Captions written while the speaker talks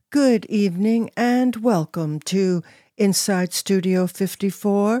Good evening and welcome to Inside Studio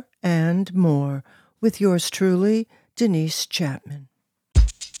 54 and more with yours truly, Denise Chapman.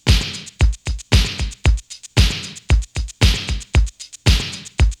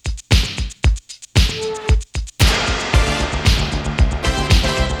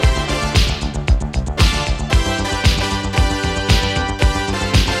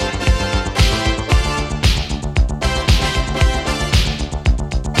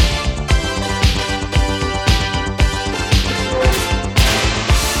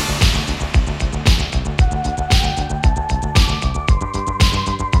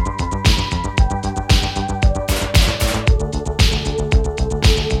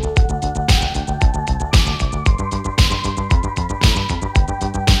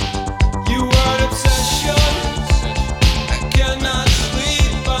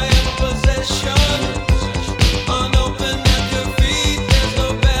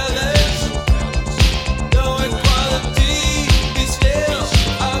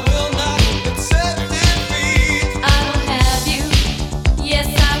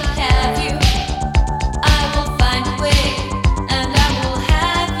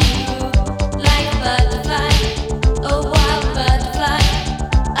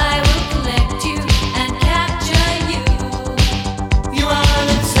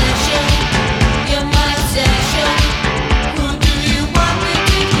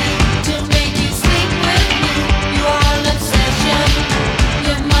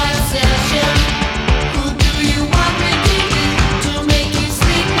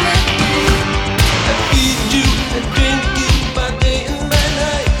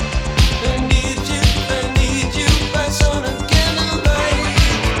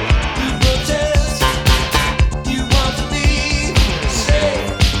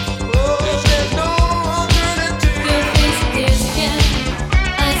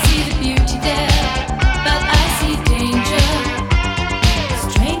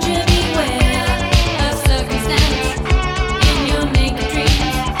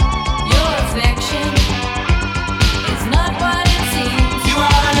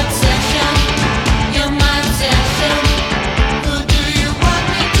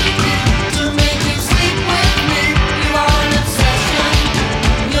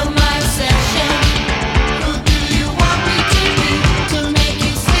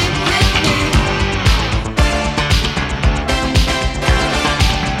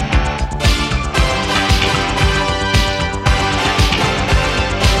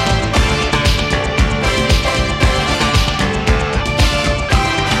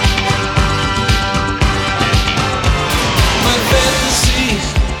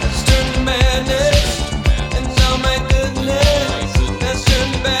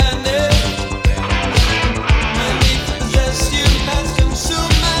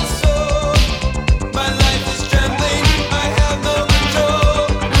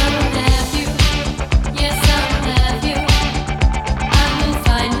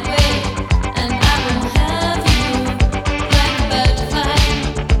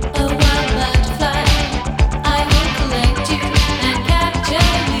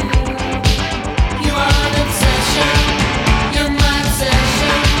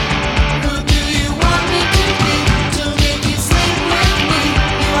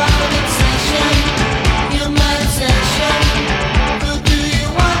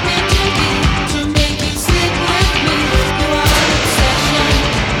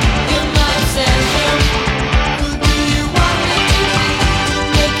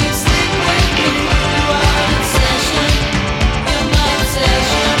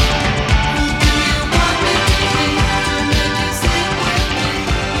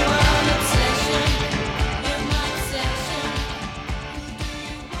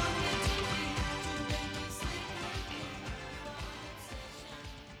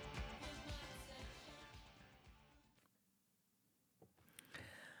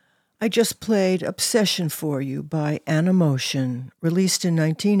 I just played Obsession for You by Animotion, released in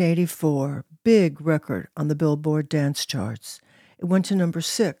 1984, big record on the Billboard dance charts. It went to number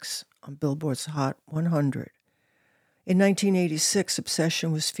 6 on Billboard's Hot 100. In 1986,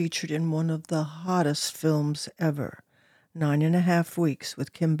 Obsession was featured in one of the hottest films ever, 9.5 Weeks,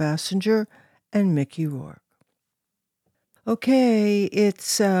 with Kim Basinger and Mickey Rourke. Okay,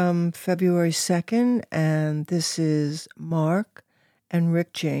 it's February 2nd, and this is Mark and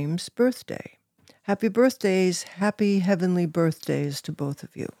Rick James' birthday. Happy birthdays, happy heavenly birthdays to both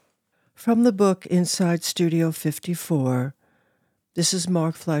of you. From the book Inside Studio 54, this is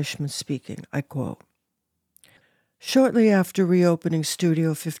Mark Fleischman speaking. I quote, "Shortly after reopening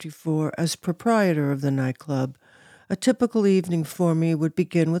Studio 54 as proprietor of the nightclub, A typical evening for me would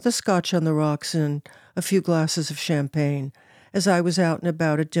begin with a scotch on the rocks and a few glasses of champagne, as I was out and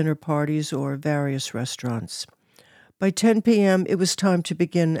about at dinner parties or various restaurants. By 10 p.m., it was time to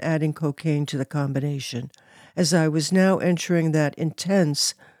begin adding cocaine to the combination, as I was now entering that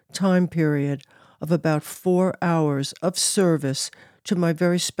intense time period of about 4 hours of service to my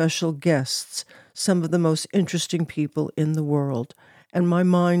very special guests, some of the most interesting people in the world, and my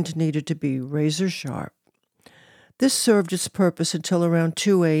mind needed to be razor sharp. This served its purpose until around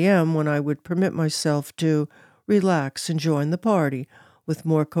 2 a.m. when I would permit myself to relax and join the party, with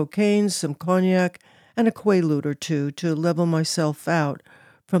more cocaine, some cognac, and a quaalude or two to level myself out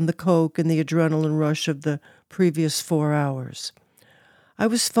from the coke and the adrenaline rush of the previous 4 hours. I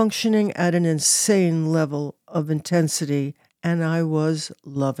was functioning at an insane level of intensity, and I was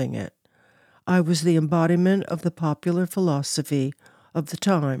loving it. I was the embodiment of the popular philosophy of the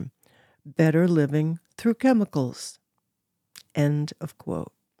time, better living through chemicals. End of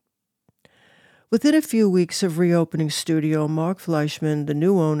quote. Within a few weeks of reopening studio, Mark Fleischman, the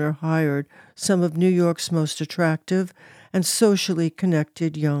new owner, hired some of New York's most attractive and socially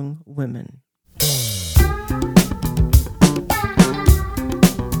connected young women.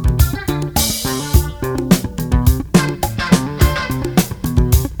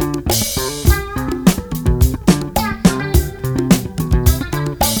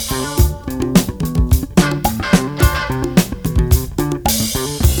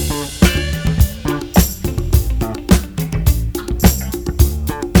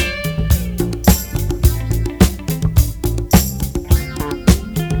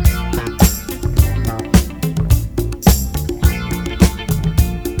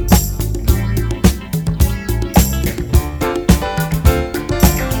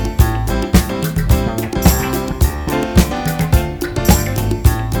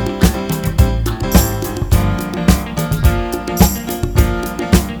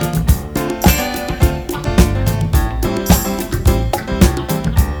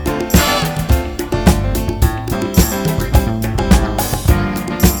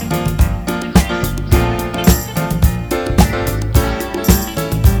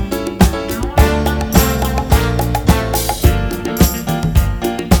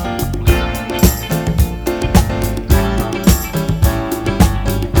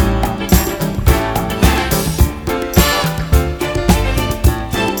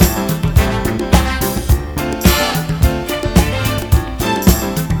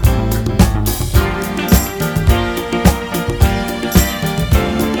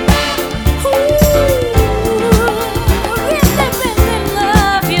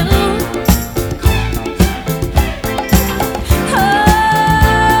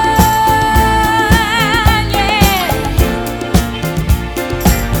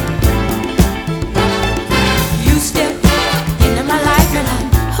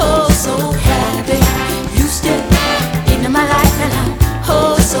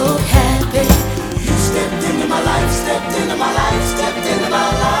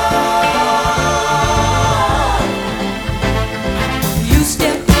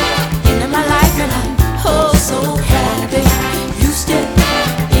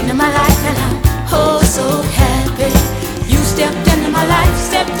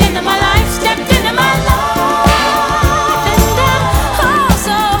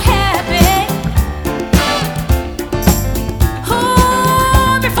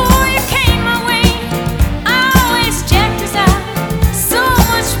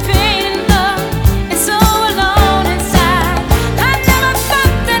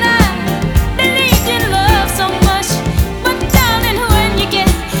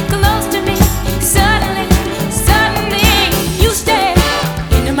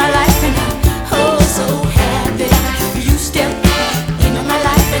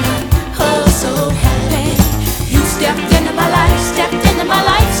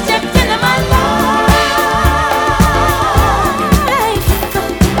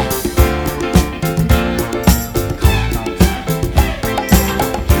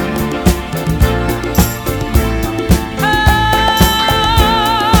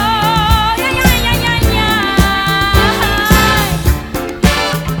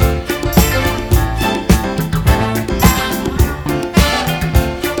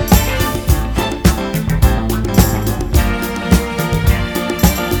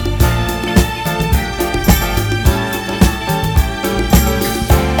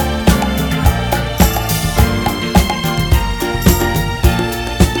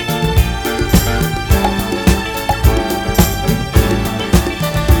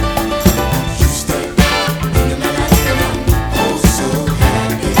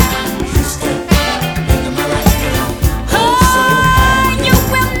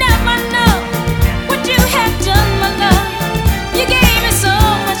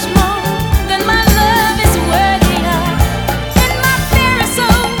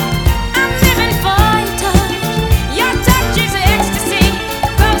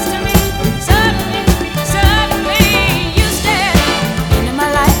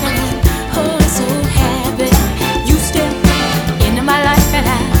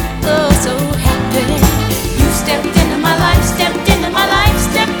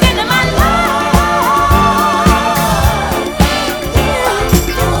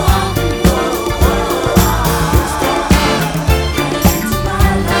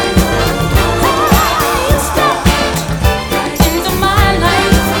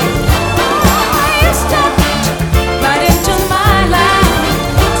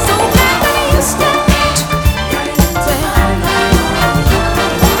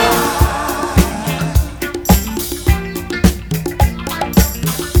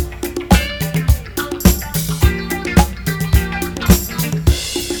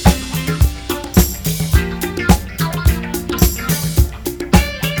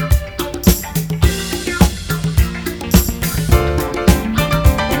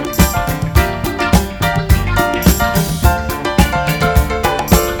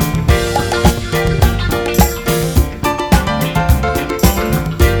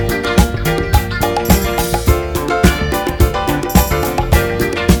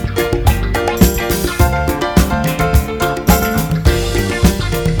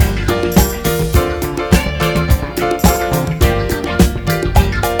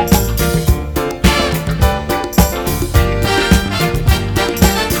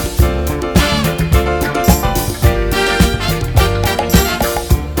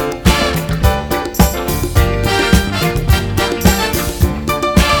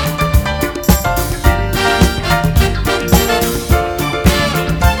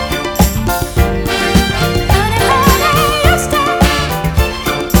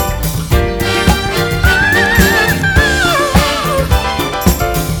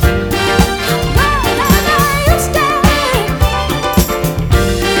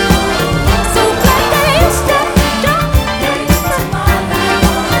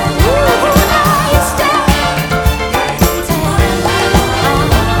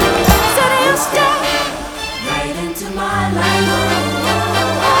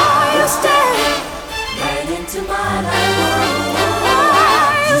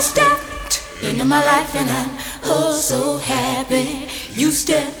 my life and I'm oh so happy. You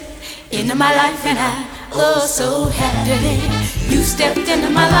stepped into my life and I'm oh so happy. You stepped into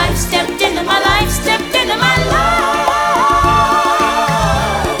my life, stepped into my life, stepped into my life.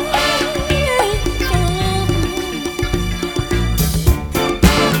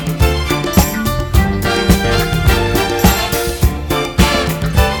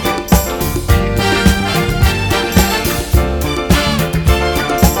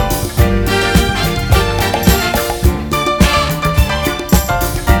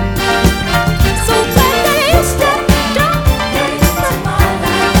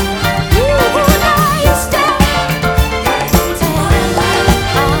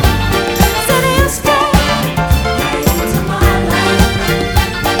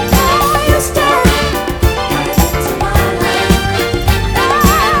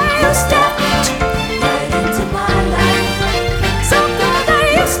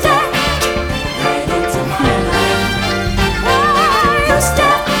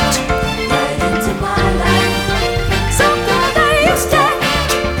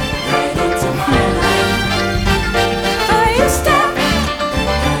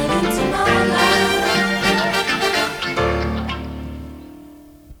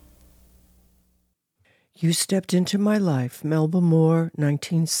 You Stepped Into My Life, Melba Moore,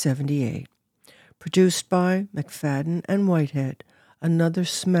 1978. Produced by McFadden and Whitehead, another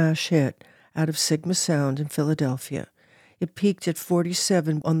smash hit out of Sigma Sound in Philadelphia. It peaked at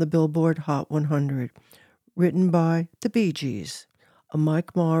 47 on the Billboard Hot 100. Written by the Bee Gees, a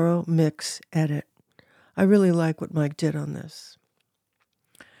Mike Morrow mix edit. I really like what Mike did on this.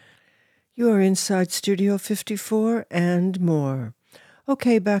 You are inside Studio 54 and more.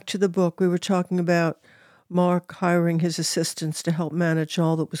 Okay, back to the book. We were talking about Mark hiring his assistants to help manage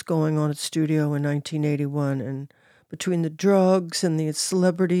all that was going on at studio in 1981, and between the drugs and the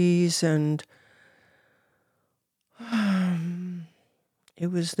celebrities and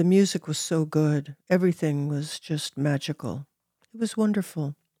the music was so good. Everything was just magical. It was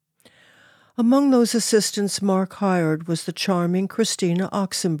wonderful. Among those assistants Mark hired was the charming Cristina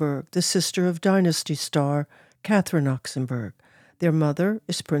Oxenberg, the sister of Dynasty star Catherine Oxenberg. Their mother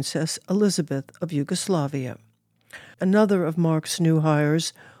is Princess Elizabeth of Yugoslavia. Another of Mark's new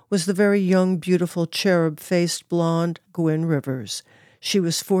hires was the very young, beautiful, cherub-faced blonde Gwynne Rivers. She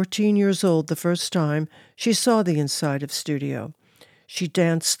was 14 years old the first time she saw the inside of studio. She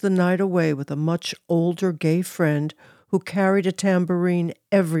danced the night away with a much older gay friend who carried a tambourine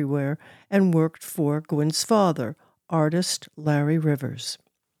everywhere and worked for Gwynne's father, artist Larry Rivers.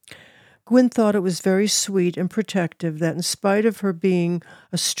 Gwynne thought it was very sweet and protective that in spite of her being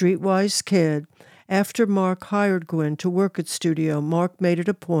a streetwise kid, after Mark hired Gwynne to work at studio, Mark made it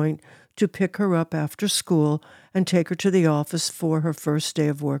a point to pick her up after school and take her to the office for her first day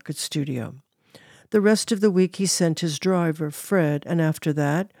of work at studio. The rest of the week he sent his driver, Fred, and after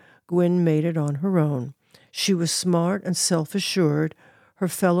that, Gwynne made it on her own. She was smart and self-assured. Her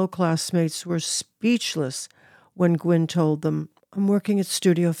fellow classmates were speechless when Gwynne told them, "I'm working at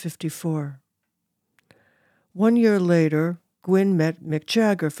Studio 54." 1 year later, Gwynne met Mick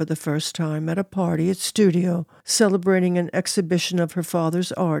Jagger for the first time at a party at studio, celebrating an exhibition of her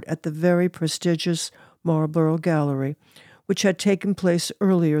father's art at the very prestigious Marlborough Gallery, which had taken place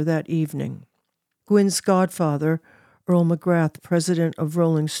earlier that evening. Gwynne's godfather, Earl McGrath, president of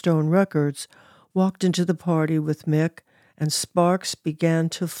Rolling Stone Records, walked into the party with Mick, and sparks began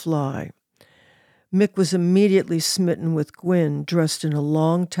to fly. Mick was immediately smitten with Gwynne, dressed in a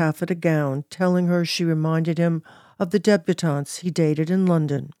long taffeta gown, telling her she reminded him of the debutantes he dated in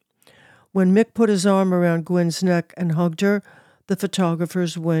London. When Mick put his arm around Gwynne's neck and hugged her, the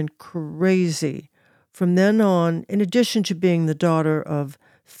photographers went crazy. From then on, in addition to being the daughter of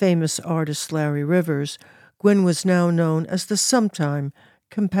famous artist Larry Rivers, Gwynne was now known as the sometime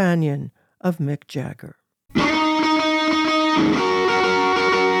companion of Mick Jagger.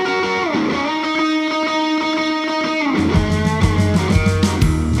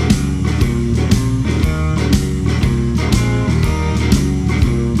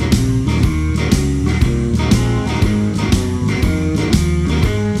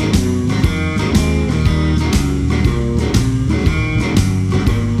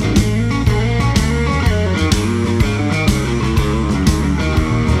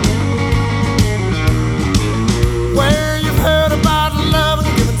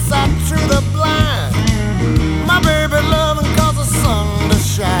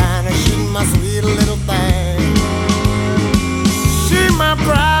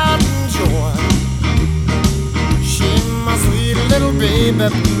 Baby,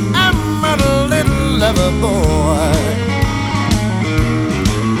 I'm a little lover boy.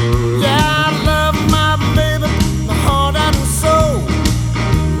 Yeah, I love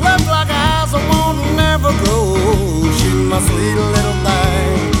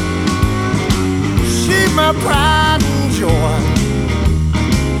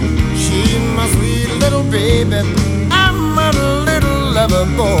baby, I'm a little lover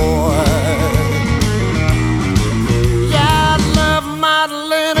boy. Yeah, I love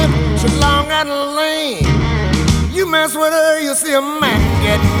Madalena, she's long and lame. You mess with her, you'll see a man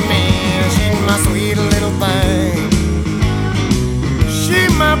get mad. She's my sweet little thing.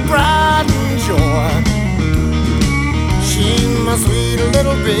 She's my pride and joy. She's my sweet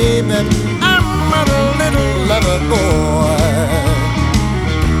little baby. I'm a little lover boy.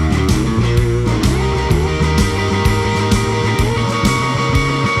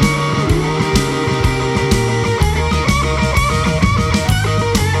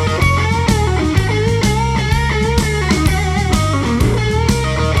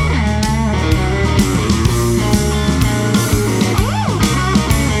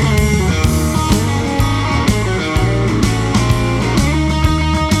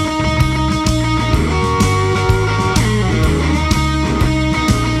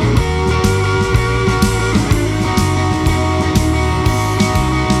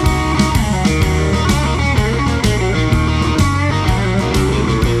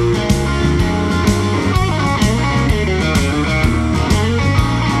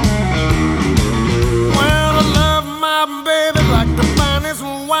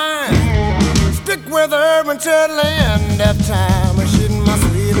 Until the end of time, she's my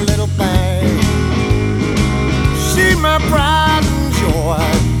sweet little thing. She's my pride and joy.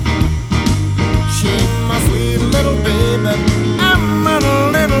 She's my sweet little baby. I'm a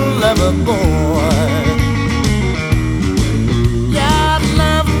little lover boy. Yeah, I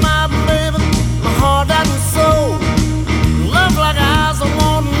love my baby, my heart and soul. Love like eyes, I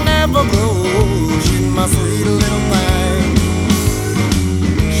won't never grow. She's my sweet little thing.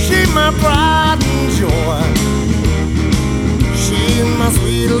 She's my pride and joy. She's my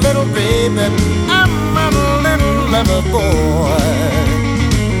sweet little baby. I'm a little lover boy.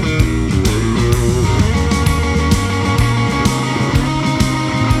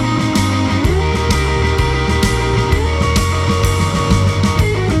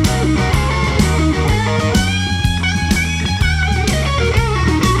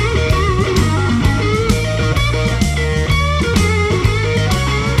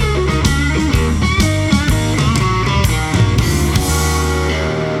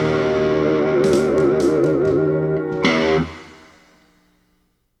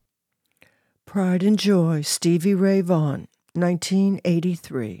 Pride and Joy, Stevie Ray Vaughan,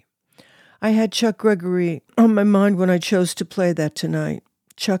 1983. I had Chuck Gregory on my mind when I chose to play that tonight.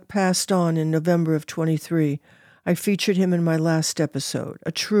 Chuck passed on in November of 23. I featured him in my last episode,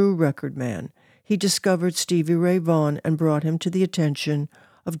 a true record man. He discovered Stevie Ray Vaughan and brought him to the attention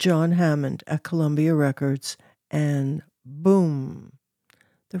of John Hammond at Columbia Records, and boom,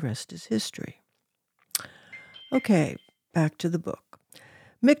 the rest is history. Okay, back to the book.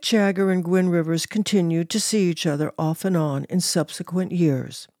 Mick Jagger and Gwynne Rivers continued to see each other off and on in subsequent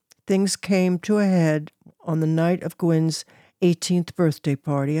years. Things came to a head on the night of Gwynne's 18th birthday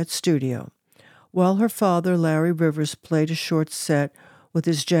party at Studio. While her father, Larry Rivers, played a short set with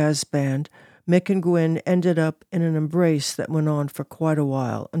his jazz band, Mick and Gwynne ended up in an embrace that went on for quite a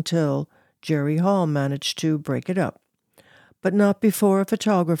while until Jerry Hall managed to break it up. But not before a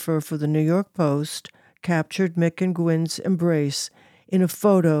photographer for the New York Post captured Mick and Gwynne's embrace in a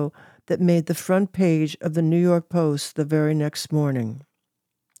photo that made the front page of the New York Post the very next morning.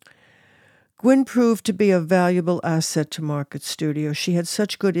 Gwynne proved to be a valuable asset to Market Studio. She had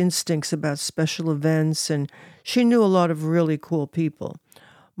such good instincts about special events, and she knew a lot of really cool people.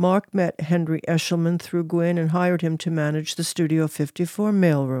 Mark met Henry Eshelman through Gwynne and hired him to manage the Studio 54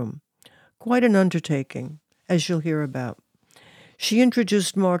 mailroom. Quite an undertaking, as you'll hear about. She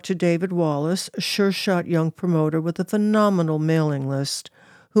introduced Mark to David Wallace, a sure-shot young promoter with a phenomenal mailing list,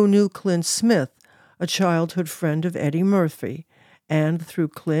 who knew Clint Smith, a childhood friend of Eddie Murphy, and through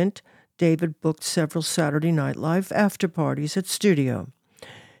Clint, David booked several Saturday Night Live after-parties at Studio.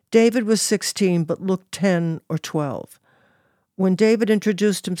 David was 16 but looked 10 or 12. When David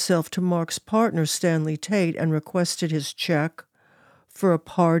introduced himself to Mark's partner, Stanley Tate, and requested his check for a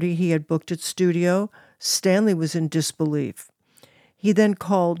party he had booked at Studio, Stanley was in disbelief. He then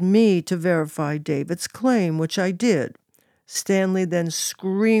called me to verify David's claim, which I did. Stanley then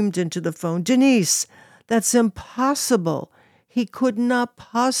screamed into the phone, "Denise, that's impossible. He could not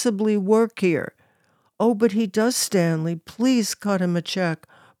possibly work here." "Oh, but he does, Stanley. Please cut him a check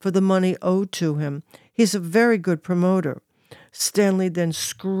for the money owed to him. He's a very good promoter." Stanley then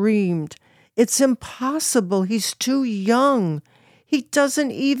screamed, "It's impossible. He's too young. He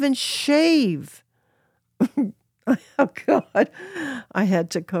doesn't even shave." Oh, God. I had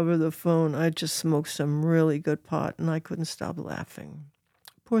to cover the phone. I just smoked some really good pot, and I couldn't stop laughing.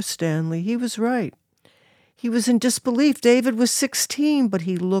 Poor Stanley. He was right. He was in disbelief. David was 16, but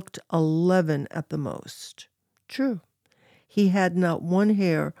he looked 11 at the most. True. He had not one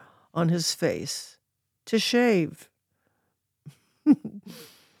hair on his face to shave.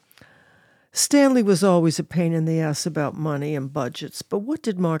 Stanley was always a pain in the ass about money and budgets, but what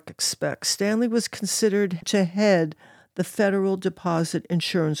did Mark expect? Stanley was considered to head the Federal Deposit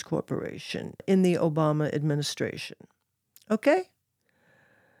Insurance Corporation in the Obama administration. Okay?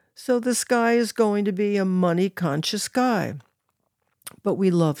 So this guy is going to be a money-conscious guy. But we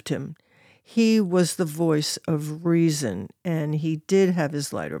loved him. He was the voice of reason, and he did have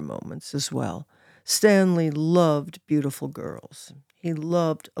his lighter moments as well. Stanley loved beautiful girls. He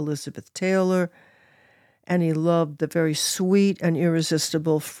loved Elizabeth Taylor, and he loved the very sweet and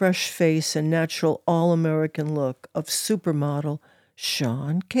irresistible fresh face and natural all-American look of supermodel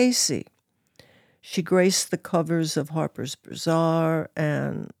Shawn Casey. She graced the covers of Harper's Bazaar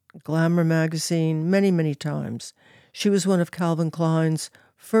and Glamour magazine many, many times. She was one of Calvin Klein's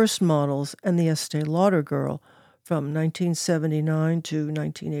first models and the Estee Lauder girl from 1979 to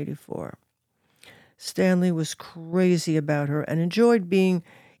 1984. Stanley was crazy about her and enjoyed being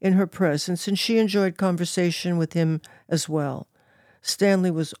in her presence, and she enjoyed conversation with him as well.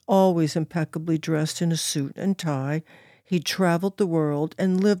 Stanley was always impeccably dressed in a suit and tie. He traveled the world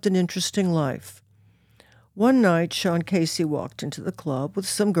and lived an interesting life. One night, Shawn Casey walked into the club with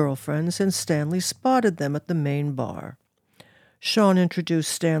some girlfriends, and Stanley spotted them at the main bar. Shawn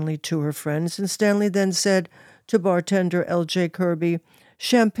introduced Stanley to her friends, and Stanley then said to bartender L.J. Kirby,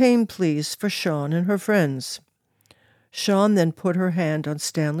 "Champagne, please, for Shawn and her friends." Shawn then put her hand on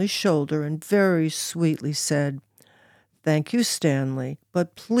Stanley's shoulder and very sweetly said, "Thank you, Stanley,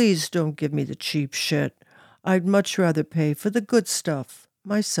 but please don't give me the cheap shit. I'd much rather pay for the good stuff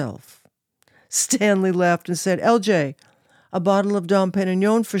myself." Stanley laughed and said, "LJ, a bottle of Dom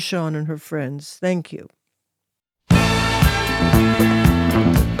Perignon for Shawn and her friends. Thank you."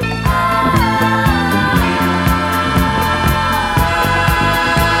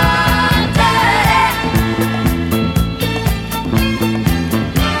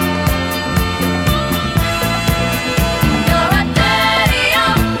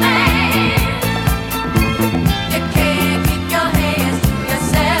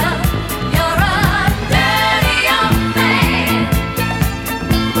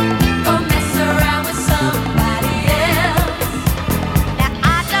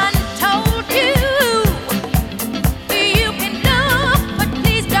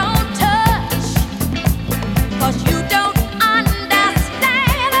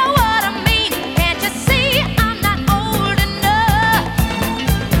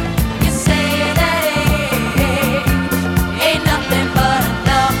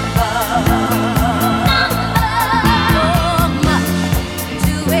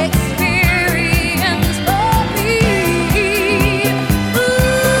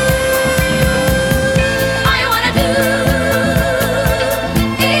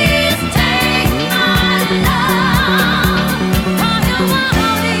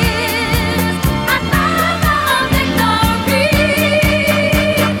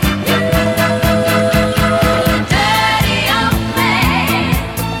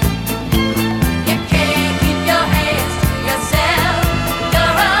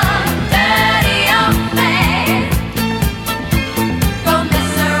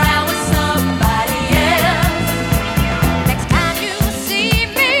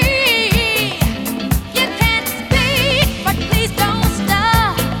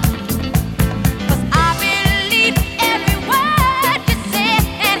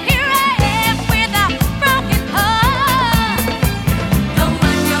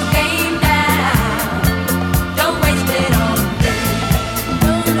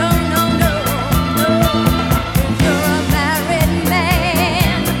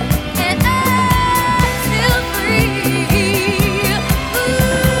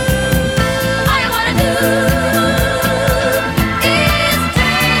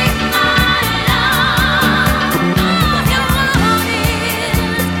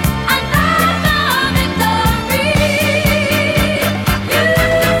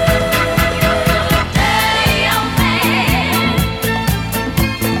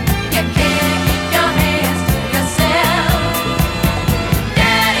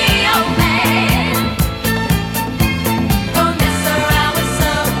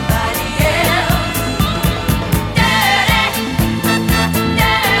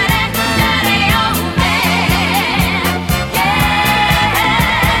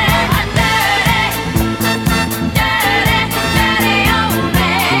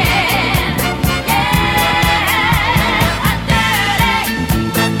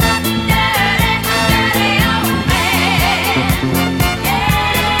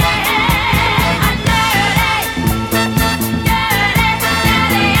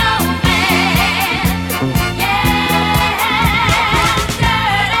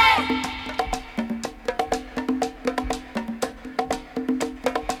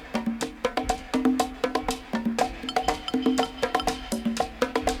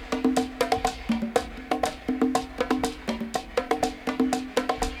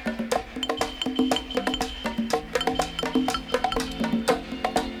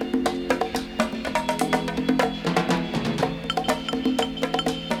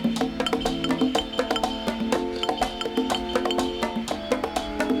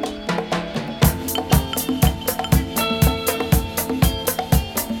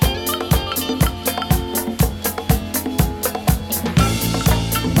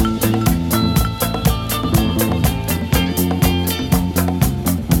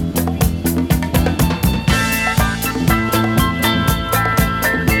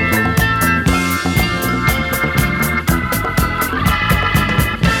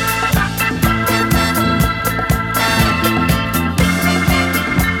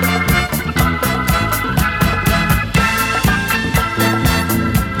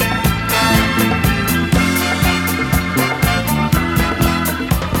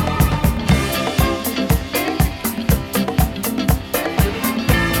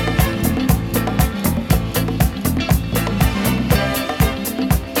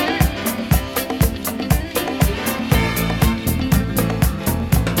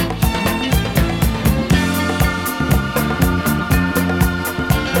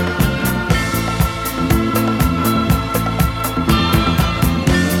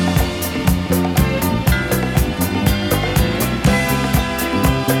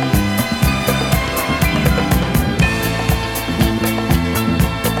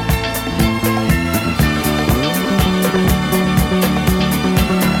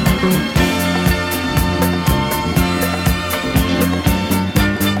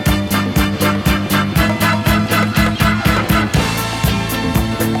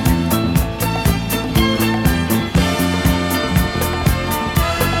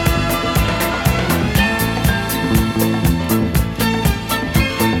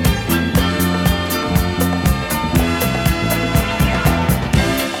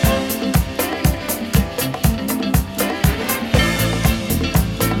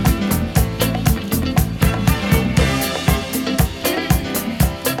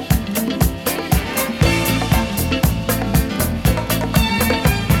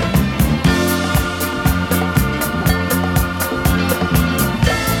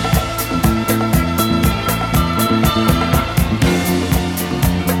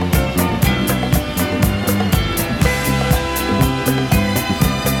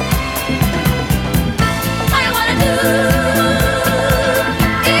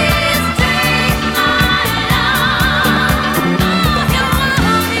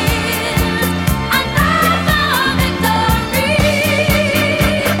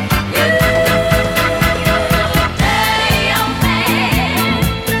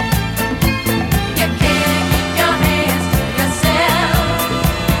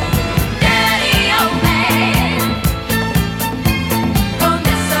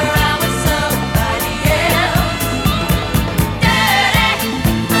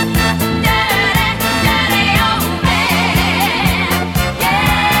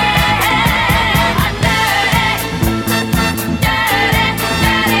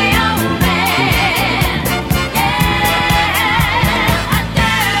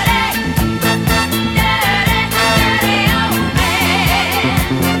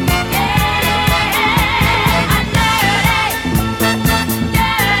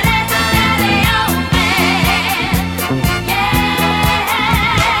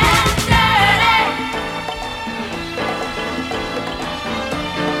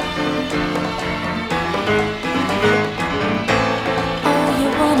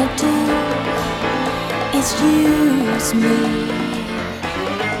 use me.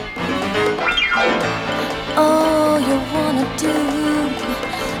 All you wanna do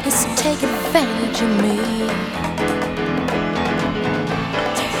is take advantage of me.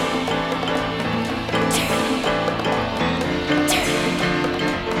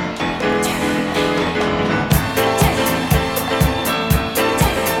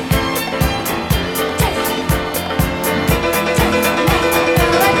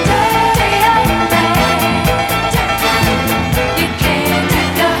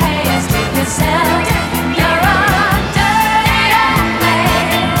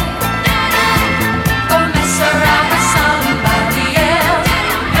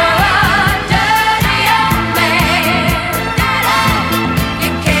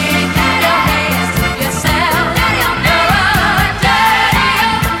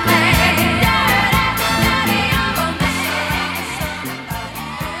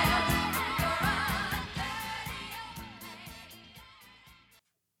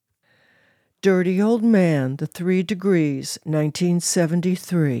 Dirty Old Man, The 3 Degrees,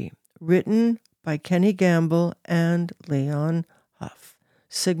 1973. Written by Kenny Gamble and Leon Huff.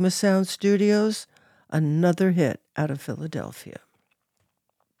 Sigma Sound Studios, another hit out of Philadelphia.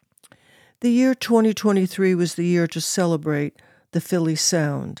 The year 2023 was the year to celebrate the Philly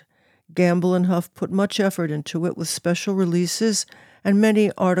sound. Gamble and Huff put much effort into it with special releases and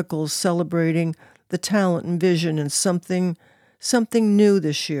many articles celebrating the talent and vision in something new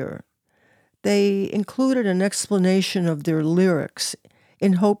this year. They included an explanation of their lyrics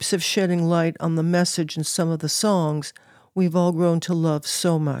in hopes of shedding light on the message in some of the songs we've all grown to love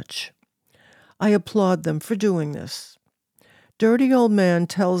so much. I applaud them for doing this. Dirty Old Man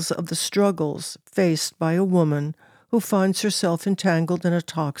tells of the struggles faced by a woman who finds herself entangled in a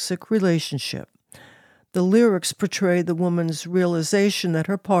toxic relationship. The lyrics portray the woman's realization that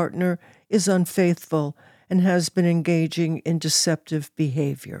her partner is unfaithful and has been engaging in deceptive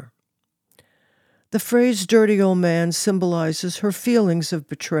behavior. The phrase dirty old man symbolizes her feelings of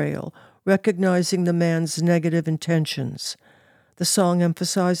betrayal, recognizing the man's negative intentions. The song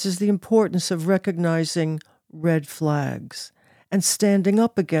emphasizes the importance of recognizing red flags and standing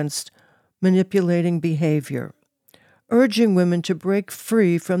up against manipulating behavior, urging women to break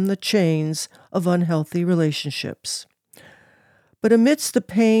free from the chains of unhealthy relationships. But amidst the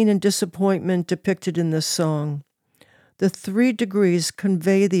pain and disappointment depicted in this song, the 3 degrees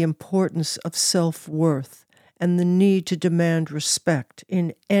convey the importance of self-worth and the need to demand respect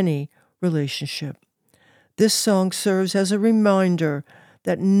in any relationship. This song serves as a reminder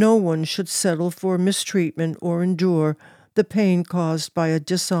that no one should settle for mistreatment or endure the pain caused by a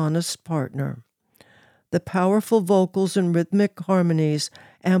dishonest partner. The powerful vocals and rhythmic harmonies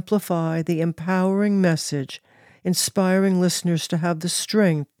amplify the empowering message, inspiring listeners to have the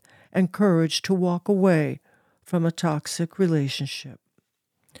strength and courage to walk away from a toxic relationship.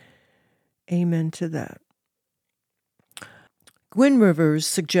 Amen to that. Gwynne Rivers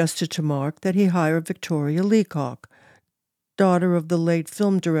suggested to Mark that he hire Victoria Leacock, daughter of the late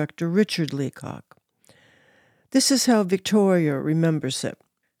film director Richard Leacock. This is how Victoria remembers it.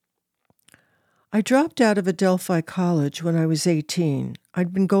 I dropped out of Adelphi College when I was 18.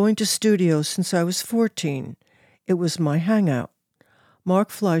 I'd been going to studios since I was 14. It was my hangout.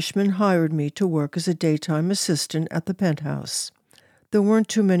 Mark Fleischman hired me to work as a daytime assistant at the Penthouse. There weren't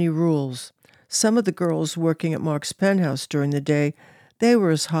too many rules. Some of the girls working at Mark's penthouse during the day, they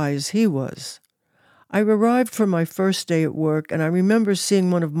were as high as he was. I arrived for my first day at work, and I remember seeing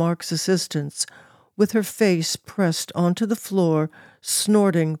one of Mark's assistants with her face pressed onto the floor,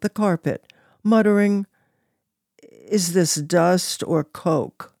 snorting the carpet, muttering, "Is this dust or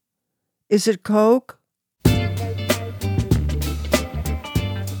coke? Is it coke?"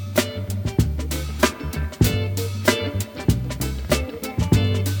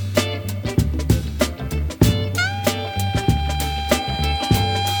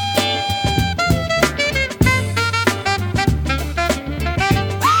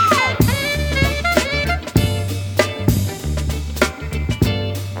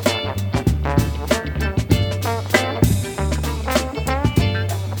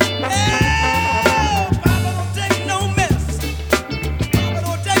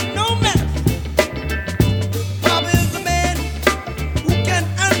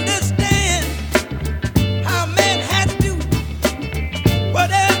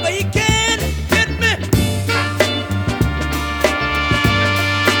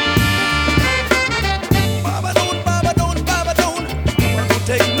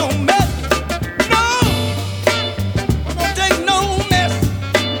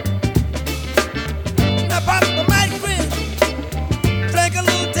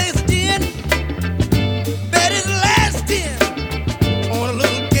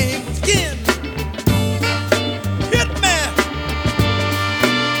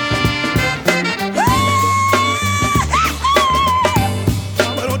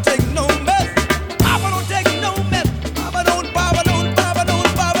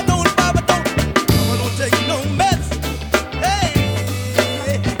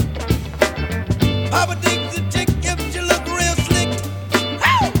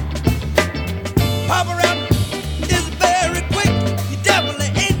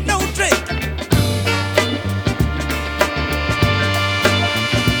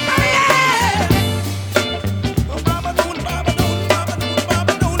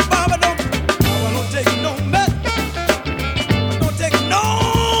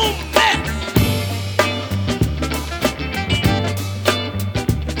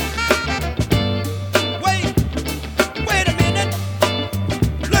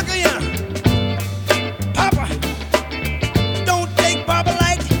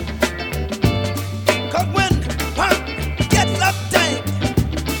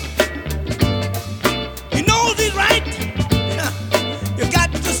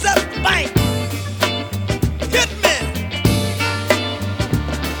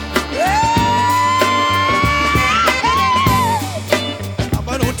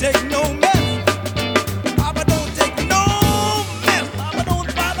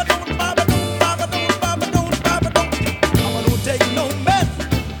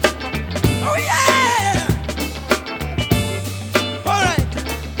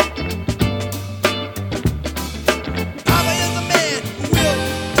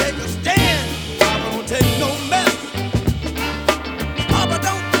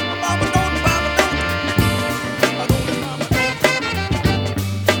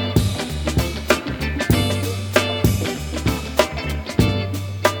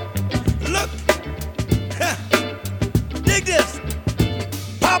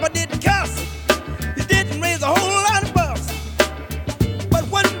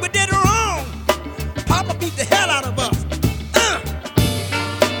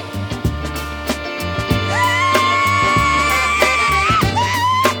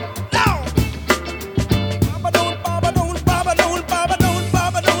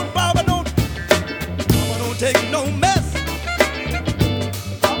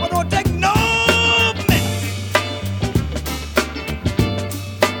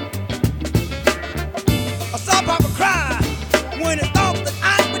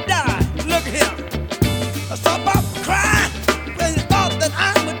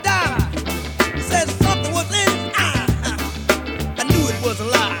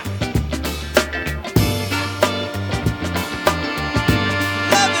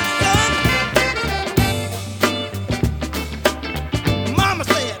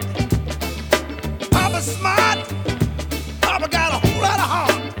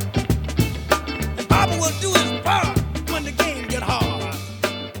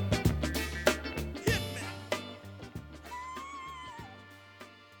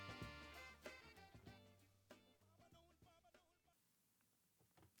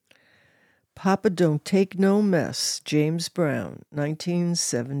 Papa Don't Take No Mess, James Brown,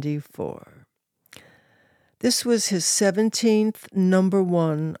 1974. This was his 17th number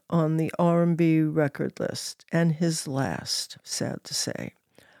one on the R&B record list, and his last, sad to say.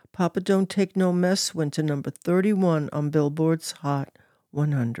 Papa Don't Take No Mess went to number 31 on Billboard's Hot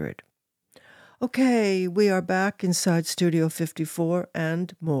 100. Okay, we are back inside Studio 54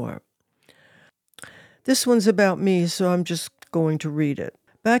 and more. This one's about me, so I'm just going to read it.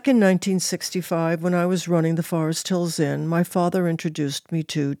 Back in 1965, when I was running the Forest Hills Inn, my father introduced me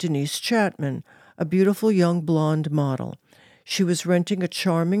to Denise Chapman, a beautiful young blonde model. She was renting a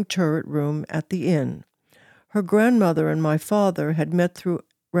charming turret room at the inn. Her grandmother and my father had met through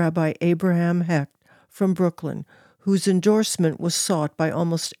Rabbi Abraham Hecht from Brooklyn, whose endorsement was sought by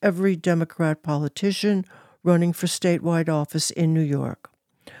almost every Democrat politician running for statewide office in New York.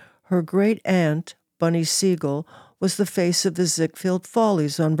 Her great-aunt, Bunny Siegel, was the face of the Ziegfeld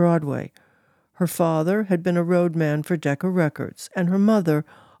Follies on Broadway. Her father had been a roadman for Decca Records, and her mother,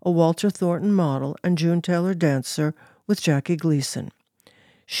 a Walter Thornton model and June Taylor dancer with Jackie Gleason.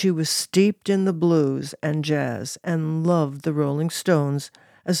 She was steeped in the blues and jazz and loved the Rolling Stones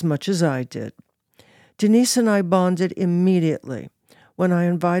as much as I did. Denise and I bonded immediately. When I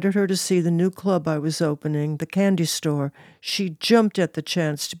invited her to see the new club I was opening, the Candy Store, she jumped at the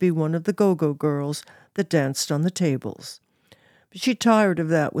chance to be one of the go-go girls that danced on the tables. But she tired of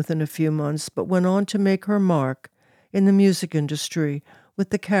that within a few months, but went on to make her mark in the music industry with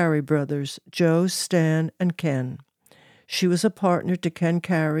the Carey brothers, Joe, Stan, and Ken. She was a partner to Ken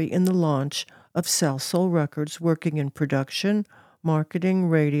Carey in the launch of South Soul Records, working in production, marketing,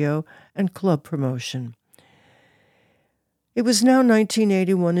 radio, and club promotion. It was now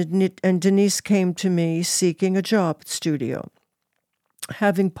 1981, and Denise came to me seeking a job at studio.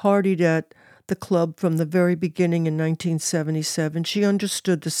 Having partied at the club from the very beginning in 1977, she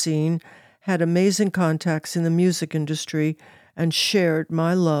understood the scene, had amazing contacts in the music industry, and shared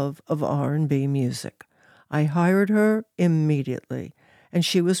my love of R&B music. I hired her immediately, and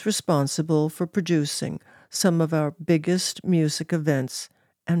she was responsible for producing some of our biggest music events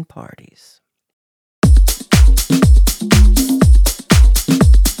and parties.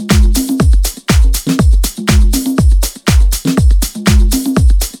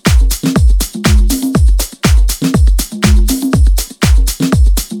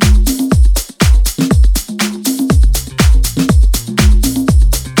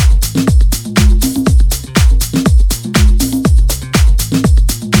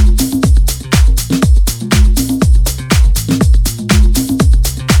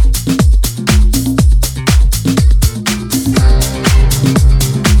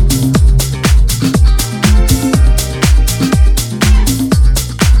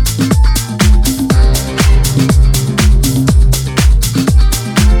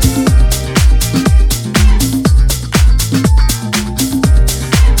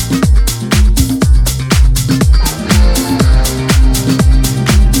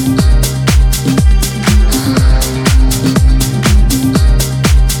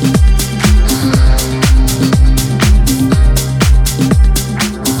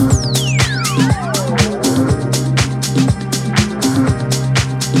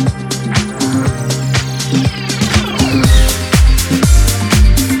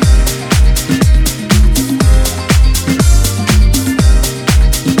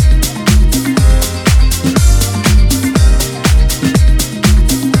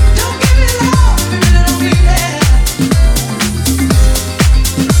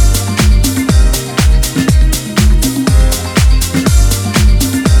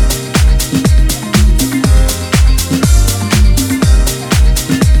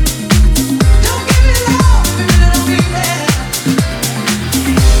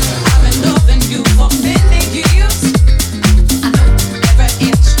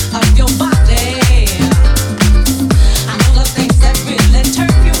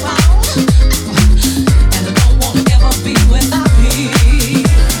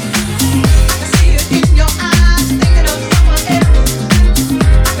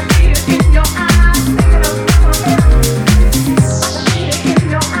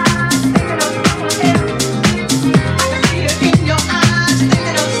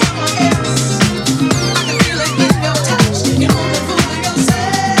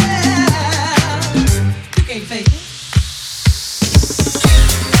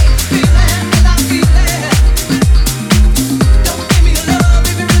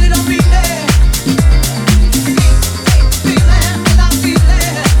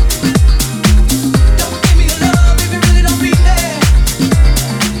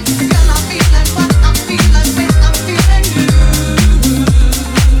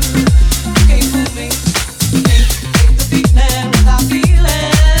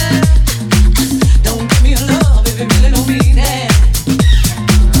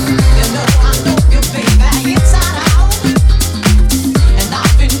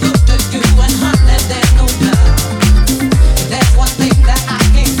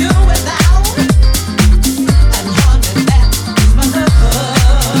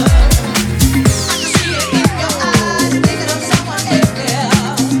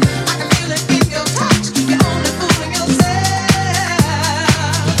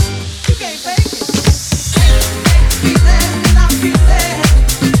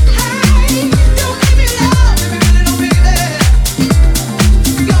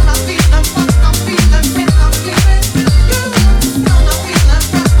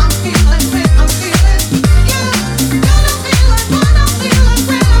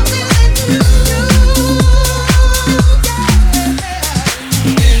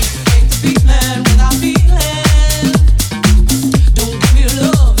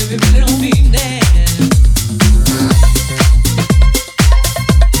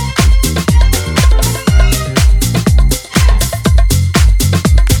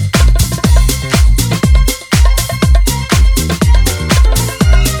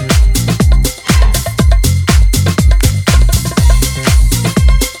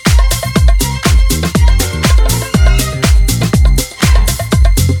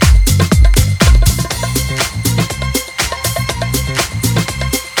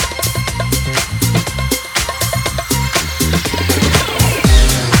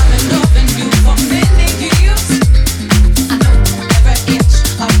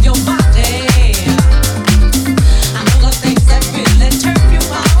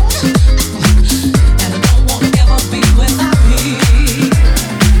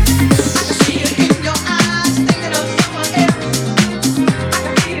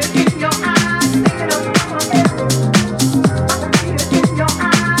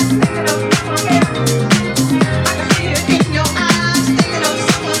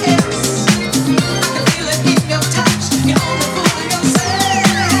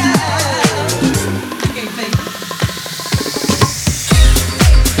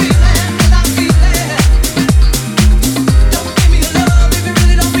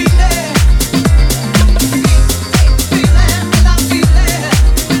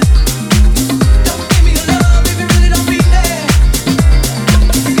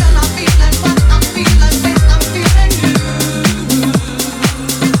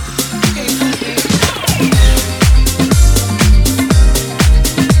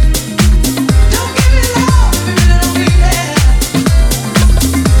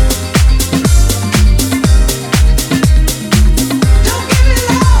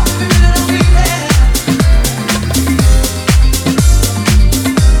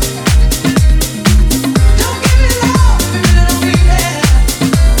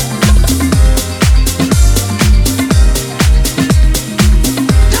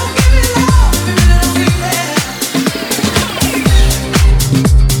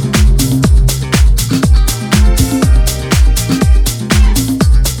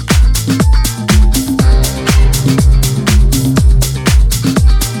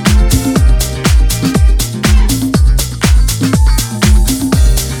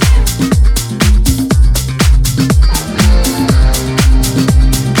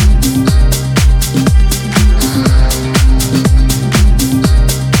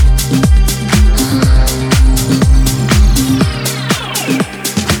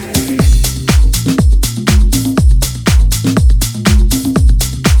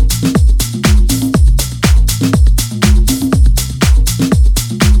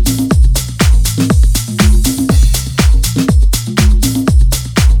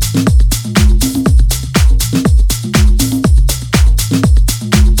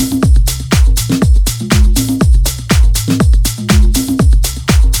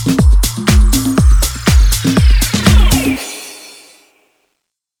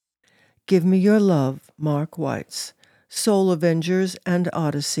 Give Me Your Love, Mark White's Soul Avengers and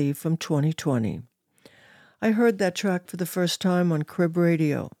Odyssey from 2020. I heard that track for the first time on Crib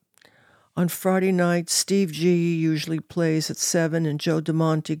Radio. On Friday nights, Steve G usually plays at 7 and Joe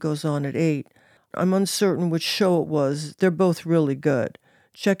DeMonte goes on at 8. I'm uncertain which show it was. They're both really good.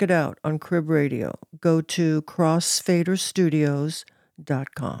 Check it out on Crib Radio. Go to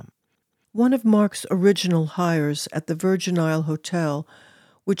crossfaderstudios.com. One of Mark's original hires at the Virgin Isle Hotel,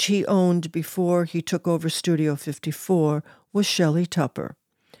 which he owned before he took over Studio 54, was Shelley Tupper.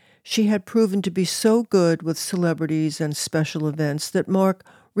 She had proven to be so good with celebrities and special events that Mark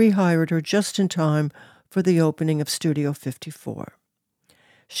rehired her just in time for the opening of Studio 54.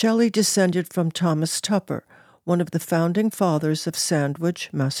 Shelley descended from Thomas Tupper, one of the founding fathers of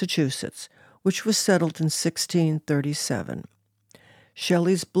Sandwich, Massachusetts, which was settled in 1637.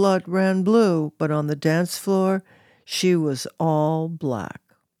 Shelley's blood ran blue, but on the dance floor, she was all black.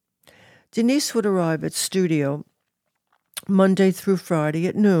 Denise would arrive at studio Monday through Friday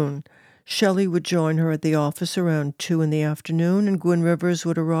at noon. Shelley would join her at the office around 2 in the afternoon, and Gwynne Rivers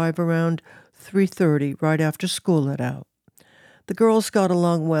would arrive around 3:30, right after school let out. The girls got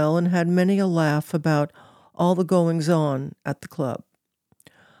along well and had many a laugh about all the goings-on at the club.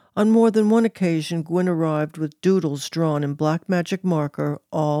 On more than one occasion, Gwynne arrived with doodles drawn in black magic marker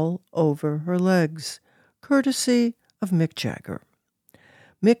all over her legs, courtesy of Mick Jagger.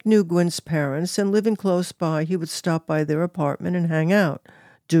 Mick knew Gwynne's parents, and living close by, he would stop by their apartment and hang out,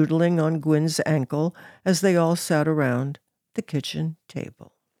 doodling on Gwynne's ankle as they all sat around the kitchen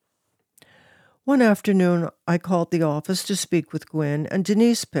table. One afternoon, I called the office to speak with Gwynne, and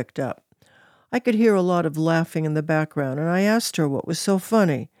Denise picked up. I could hear a lot of laughing in the background, and I asked her what was so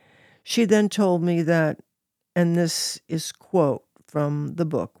funny. She then told me that, and this is quote from the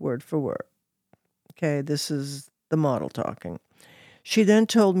book, word for word. Okay, this is the model talking. She then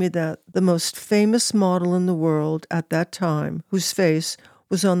told me that the most famous model in the world at that time, whose face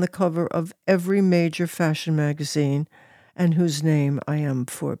was on the cover of every major fashion magazine, and whose name I am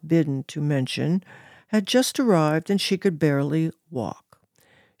forbidden to mention, had just arrived and she could barely walk.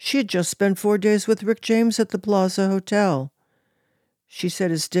 She had just spent 4 days with Rick James at the Plaza Hotel. She said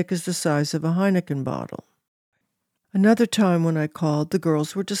his dick is the size of a Heineken bottle. Another time when I called, the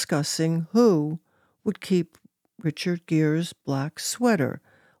girls were discussing who would keep Richard Gere's black sweater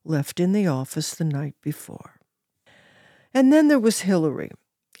left in the office the night before. And then there was Hillary.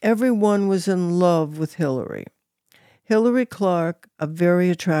 Everyone was in love with Hillary. Hillary Clark, a very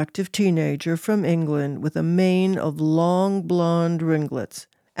attractive teenager from England with a mane of long blonde ringlets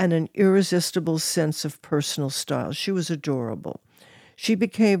and an irresistible sense of personal style. She was adorable. She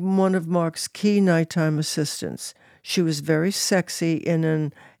became one of Mark's key nighttime assistants. She was very sexy in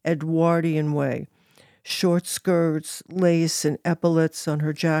an Edwardian way. Short skirts, lace, and epaulets on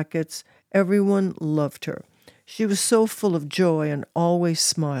her jackets. Everyone loved her. She was so full of joy and always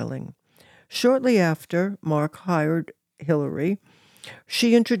smiling. Shortly after Mark hired Hillary,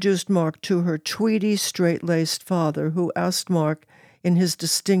 she introduced Mark to her tweedy, straight-laced father, who asked Mark, in his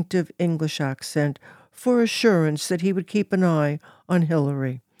distinctive English accent, for assurance that he would keep an eye on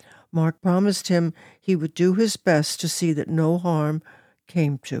Hillary. Mark promised him he would do his best to see that no harm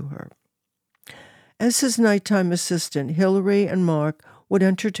came to her. As his nighttime assistant, Hillary and Mark would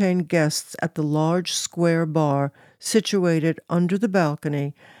entertain guests at the large square bar situated under the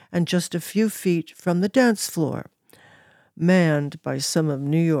balcony and just a few feet from the dance floor, manned by some of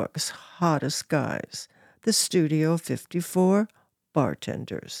New York's hottest guys, the Studio 54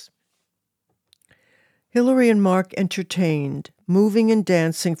 bartenders. Hillary and Mark entertained, moving and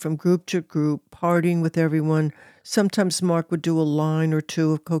dancing from group to group, partying with everyone. Sometimes Mark would do a line or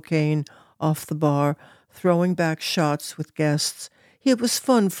two of cocaine off the bar, throwing back shots with guests. It was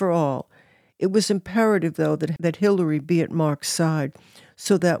fun for all. It was imperative, though, that Hillary be at Mark's side,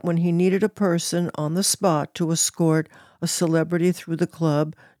 so that when he needed a person on the spot to escort a celebrity through the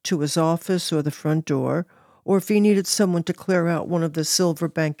club to his office or the front door, or if he needed someone to clear out one of the silver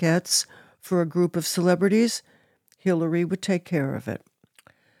banquettes for a group of celebrities, Hillary would take care of it.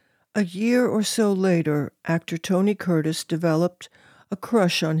 A year or so later, actor Tony Curtis developed a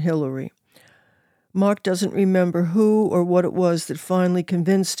crush on Hillary. Mark doesn't remember who or what it was that finally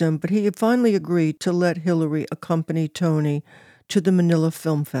convinced him, but he had finally agreed to let Hillary accompany Tony to the Manila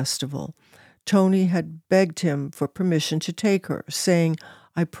Film Festival. Tony had begged him for permission to take her, saying,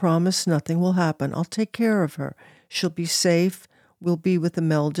 "I promise nothing will happen. I'll take care of her. She'll be safe. We'll be with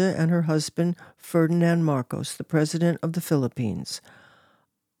Imelda and her husband, Ferdinand Marcos, the president of the Philippines."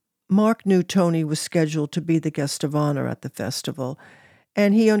 Mark knew Tony was scheduled to be the guest of honor at the festival,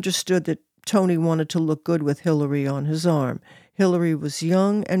 and he understood that Tony wanted to look good with Hillary on his arm. Hillary was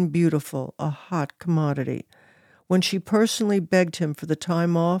young and beautiful, a hot commodity. When she personally begged him for the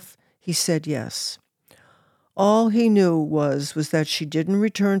time off, he said yes. All he knew was that she didn't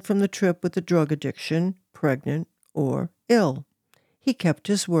return from the trip with a drug addiction, pregnant, or ill. He kept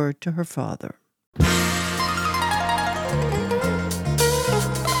his word to her father.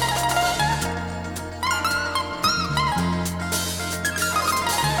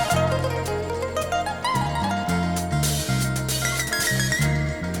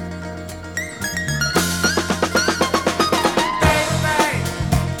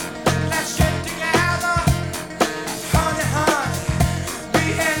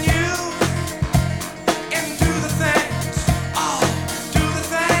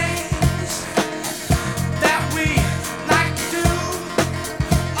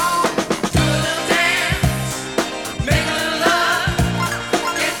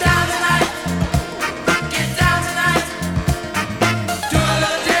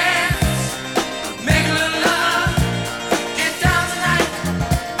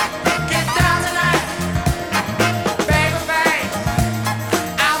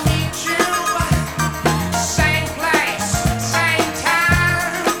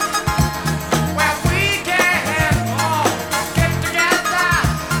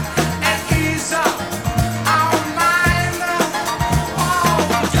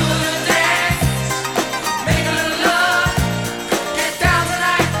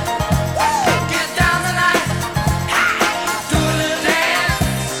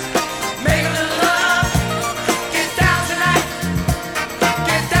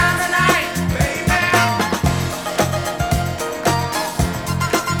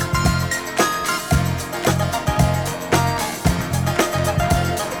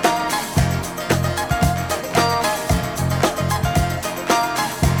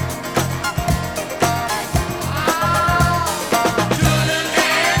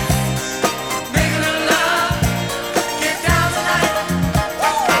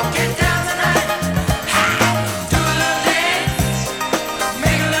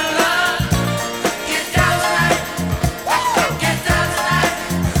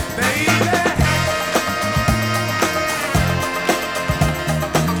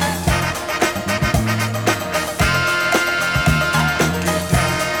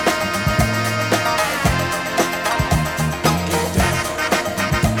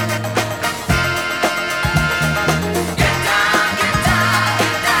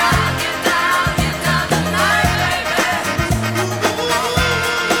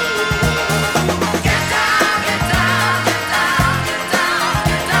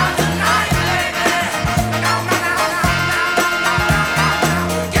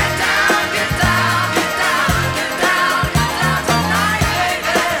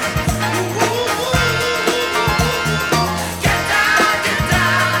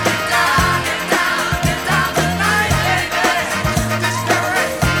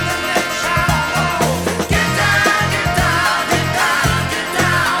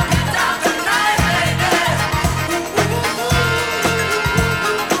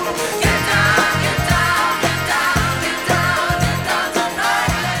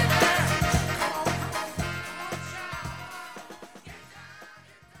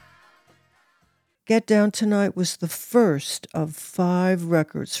 Get Down Tonight was the first of 5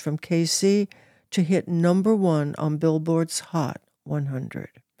 records from KC to hit number 1 on Billboard's Hot 100.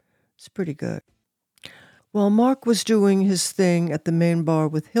 It's pretty good. While Mark was doing his thing at the main bar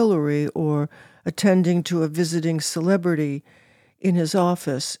with Hillary or attending to a visiting celebrity in his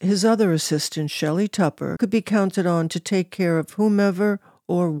office, his other assistant, Shelley Tupper, could be counted on to take care of whomever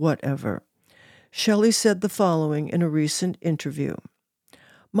or whatever. Shelley said the following in a recent interview.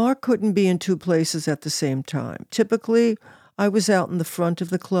 Mark couldn't be in 2 places at the same time. Typically, I was out in the front of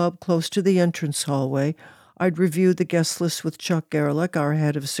the club, close to the entrance hallway. I'd review the guest list with Chuck Gerlich, our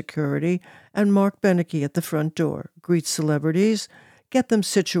head of security, and Mark Beneke at the front door, greet celebrities, get them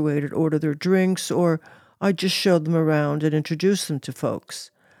situated, order their drinks, or I'd just show them around and introduce them to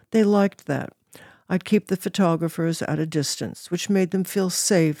folks. They liked that. I'd keep the photographers at a distance, which made them feel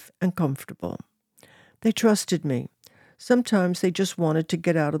safe and comfortable. They trusted me. Sometimes they just wanted to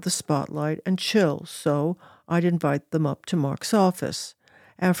get out of the spotlight and chill, so I'd invite them up to Mark's office.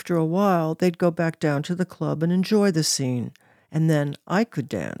 After a while, they'd go back down to the club and enjoy the scene, and then I could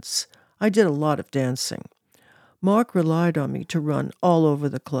dance. I did a lot of dancing. Mark relied on me to run all over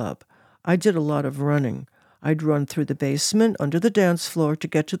the club. I did a lot of running. I'd run through the basement, under the dance floor to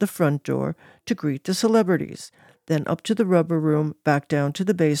get to the front door to greet the celebrities, then up to the rubber room, back down to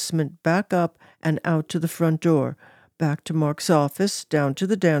the basement, back up and out to the front door, back to Mark's office, down to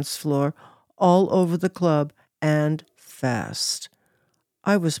the dance floor, all over the club, and fast.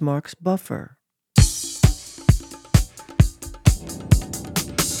 I was Mark's buffer.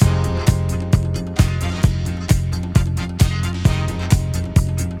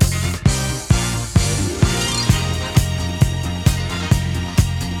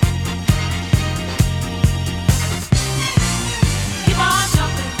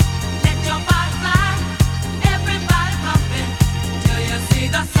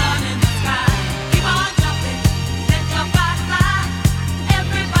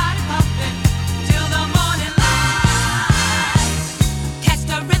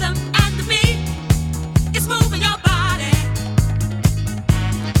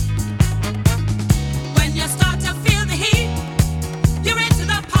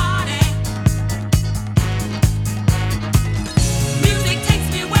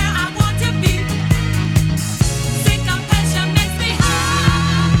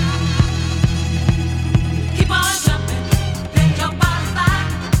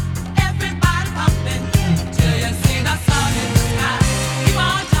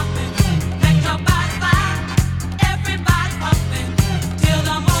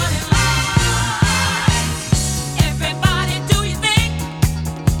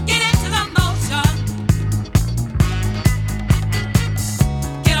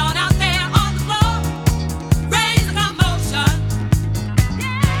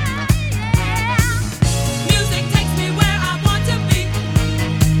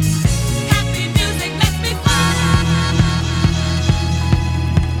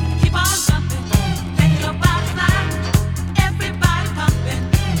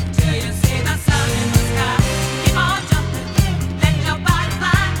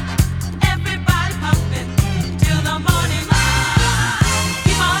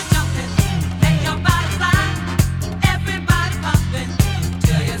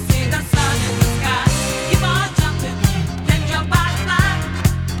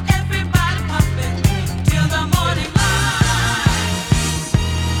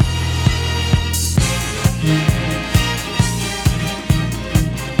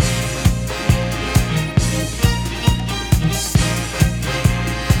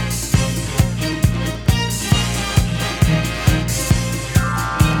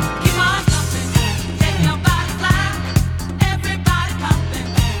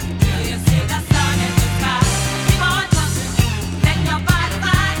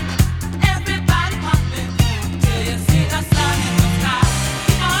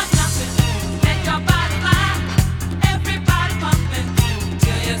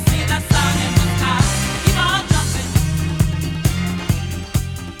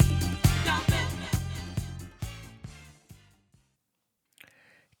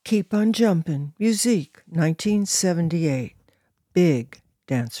 Keep on Jumpin', Musique, 1978. Big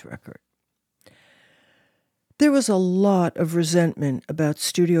dance record. There was a lot of resentment about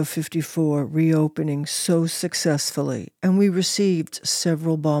Studio 54 reopening so successfully, and we received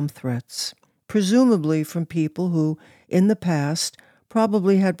several bomb threats, presumably from people who, in the past,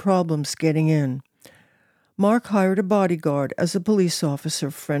 probably had problems getting in. Mark hired a bodyguard as a police officer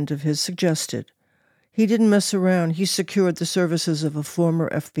friend of his suggested. He didn't mess around. He secured the services of a former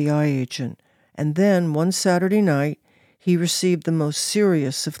FBI agent. And then, one Saturday night, he received the most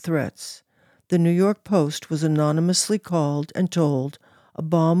serious of threats. The New York Post was anonymously called and told a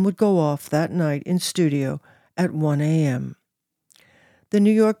bomb would go off that night in studio at 1 a.m. The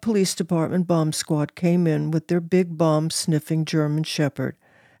New York Police Department bomb squad came in with their big bomb-sniffing German Shepherd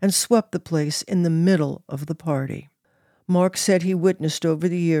and swept the place in the middle of the party. Mark said he witnessed over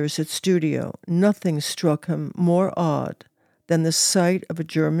the years at studio, nothing struck him more odd than the sight of a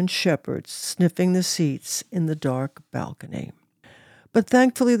German Shepherd sniffing the seats in the dark balcony. But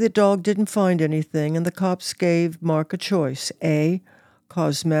thankfully the dog didn't find anything, and the cops gave Mark a choice: A,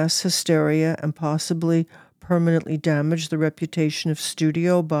 cause mass hysteria and possibly permanently damage the reputation of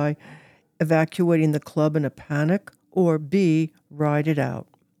studio by evacuating the club in a panic, or B, ride it out.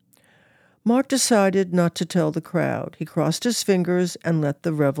 Mark decided not to tell the crowd. He crossed his fingers and let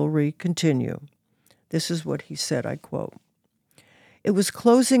the revelry continue. This is what he said, I quote, "It was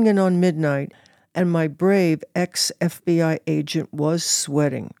closing in on midnight, and my brave ex-FBI agent was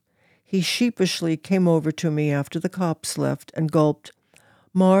sweating. He sheepishly came over to me after the cops left and gulped,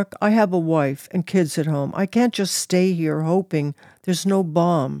 'Mark, I have a wife and kids at home. I can't just stay here hoping there's no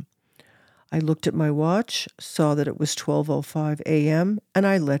bomb.' I looked at my watch, saw that it was 12:05 a.m., and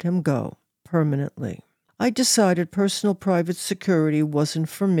I let him go. Permanently. I decided personal private security wasn't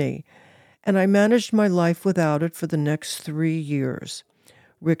for me, and I managed my life without it for the next 3 years.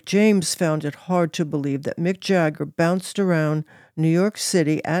 Rick James found it hard to believe that Mick Jagger bounced around New York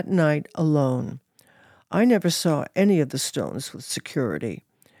City at night alone. I never saw any of the Stones with security.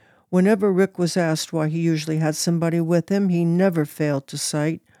 Whenever Rick was asked why he usually had somebody with him, he never failed to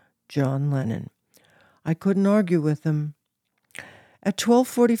cite John Lennon. I couldn't argue with him. At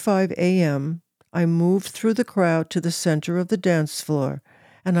 12:45 a.m., I moved through the crowd to the center of the dance floor,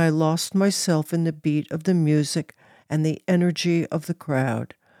 and I lost myself in the beat of the music and the energy of the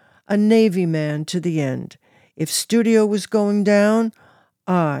crowd. A Navy man to the end. If studio was going down,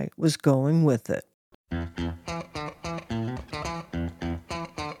 I was going with it.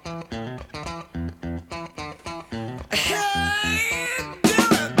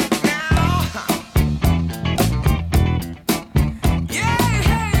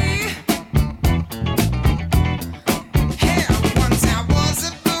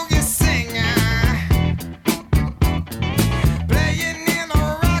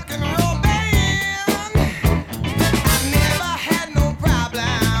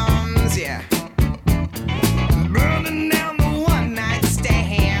 Burn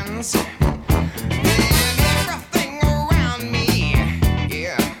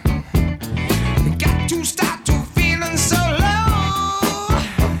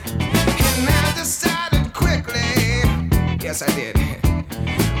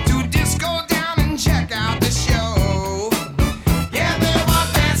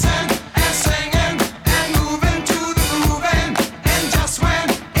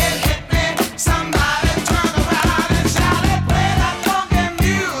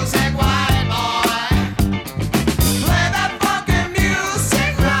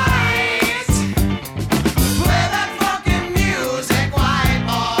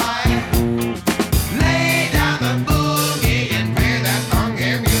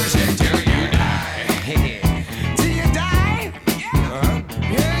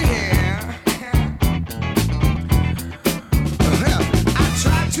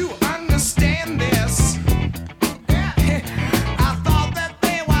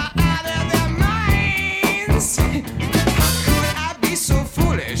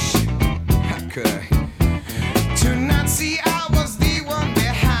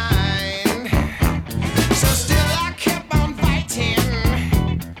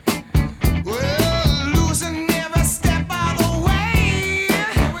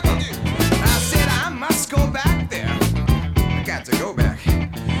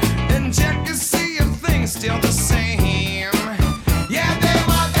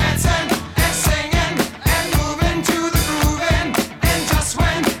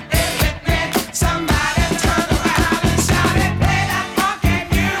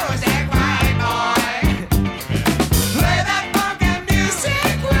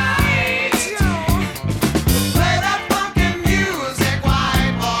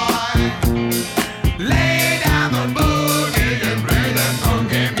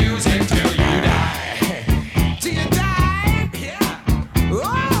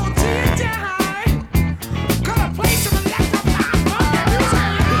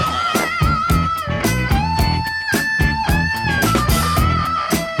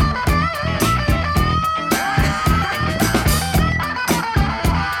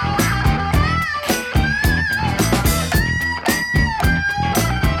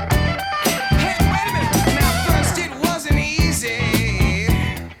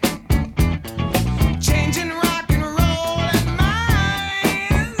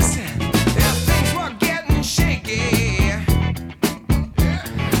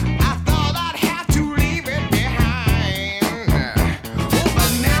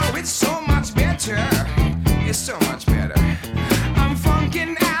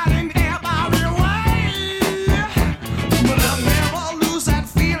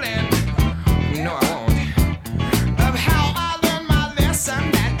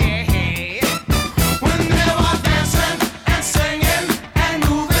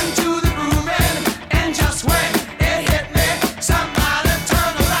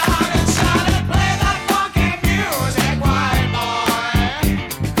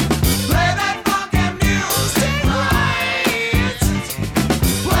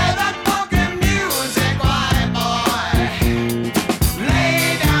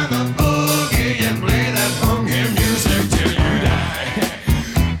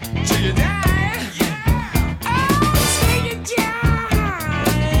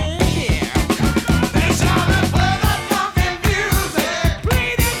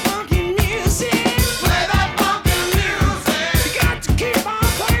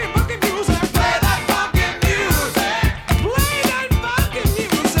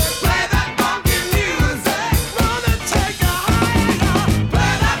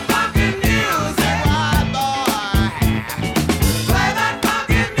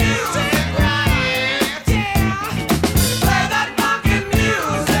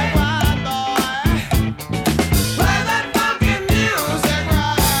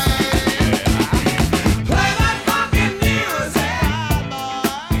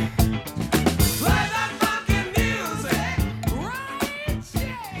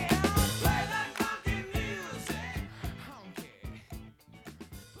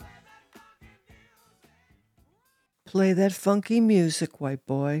Play that funky music, white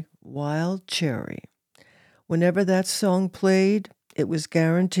boy, Wild Cherry. Whenever that song played, it was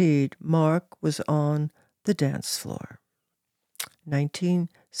guaranteed Mark was on the dance floor.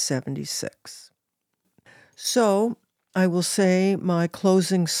 1976. So I will say my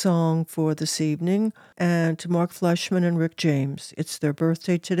closing song for this evening, and to Mark Fleshman and Rick James. It's their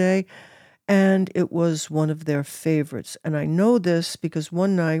birthday today, and it was one of their favorites. And I know this because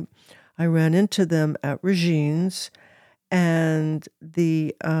one night I ran into them at Regine's, and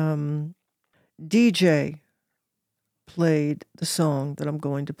the DJ played the song that I'm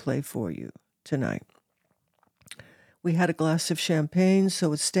going to play for you tonight. We had a glass of champagne,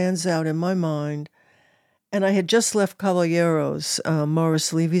 so it stands out in my mind. And I had just left Caballeros,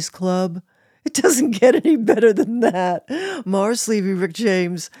 Morris Levy's club. It doesn't get any better than that. Morris Levy, Rick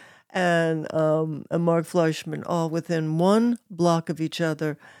James, and Mark Fleischman, all within one block of each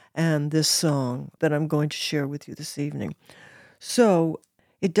other, and this song that I'm going to share with you this evening. So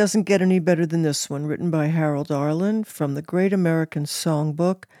it doesn't get any better than this one, written by Harold Arlen from the Great American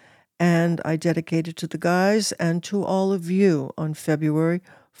Songbook, and I dedicate it to the guys and to all of you on February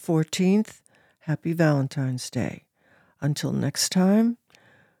 14th. Happy Valentine's Day. Until next time,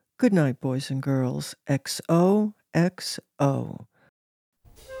 good night, boys and girls. XOXO.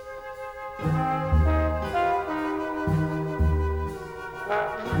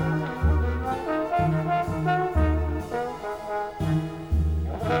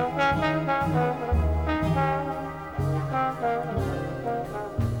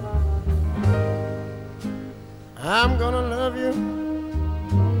 I'm gonna love you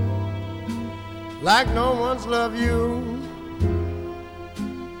like no one's loved you,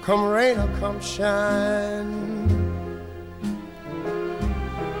 come rain or come shine.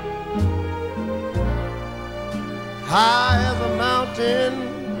 High as a mountain,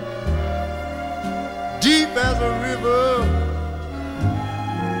 deep as a river,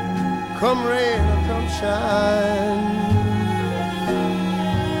 come rain or come shine.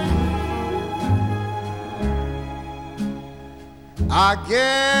 I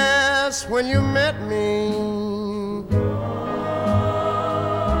guess when you met me,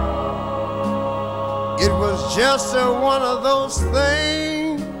 it was just one of those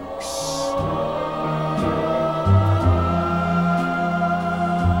things.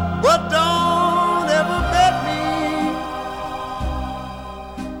 But don't ever bet me,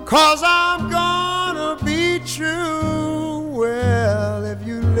 'cause I'm gonna be true. Well, if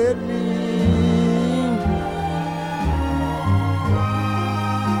you let me,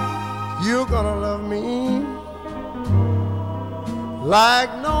 you're gonna love me like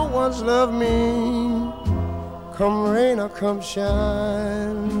no one's loved me, come rain or come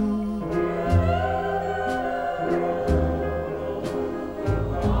shine.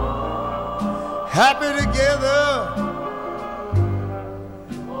 Happy together,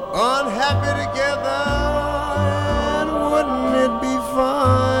 unhappy together, and wouldn't it be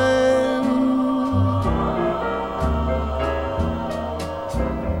fine?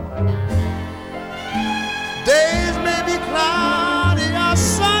 Days may be cloudy or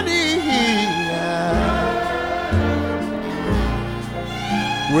sunny,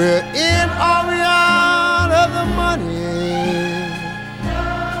 we're in or we're out of the money,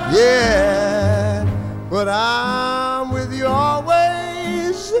 yeah, but I'm with you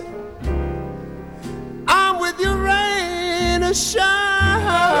always. I'm with you rain or shine.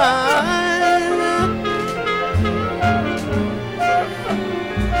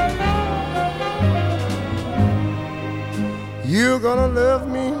 You're gonna love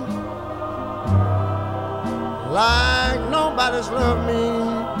me like nobody's loved me,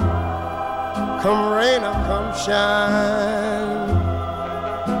 come rain or come shine.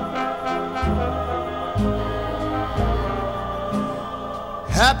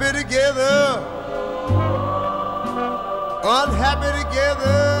 Happy together, unhappy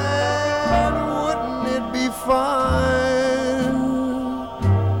together, and wouldn't it be fine?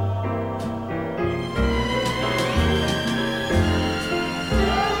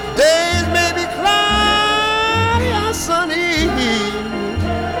 Days may be cloudy or sunny,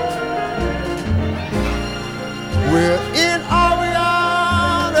 we're in or we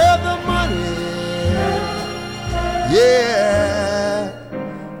out of the money, yeah,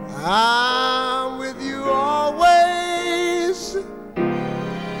 I'm with you always.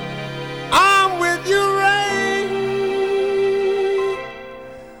 I'm with you rain,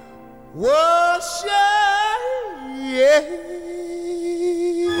 whoa, yeah.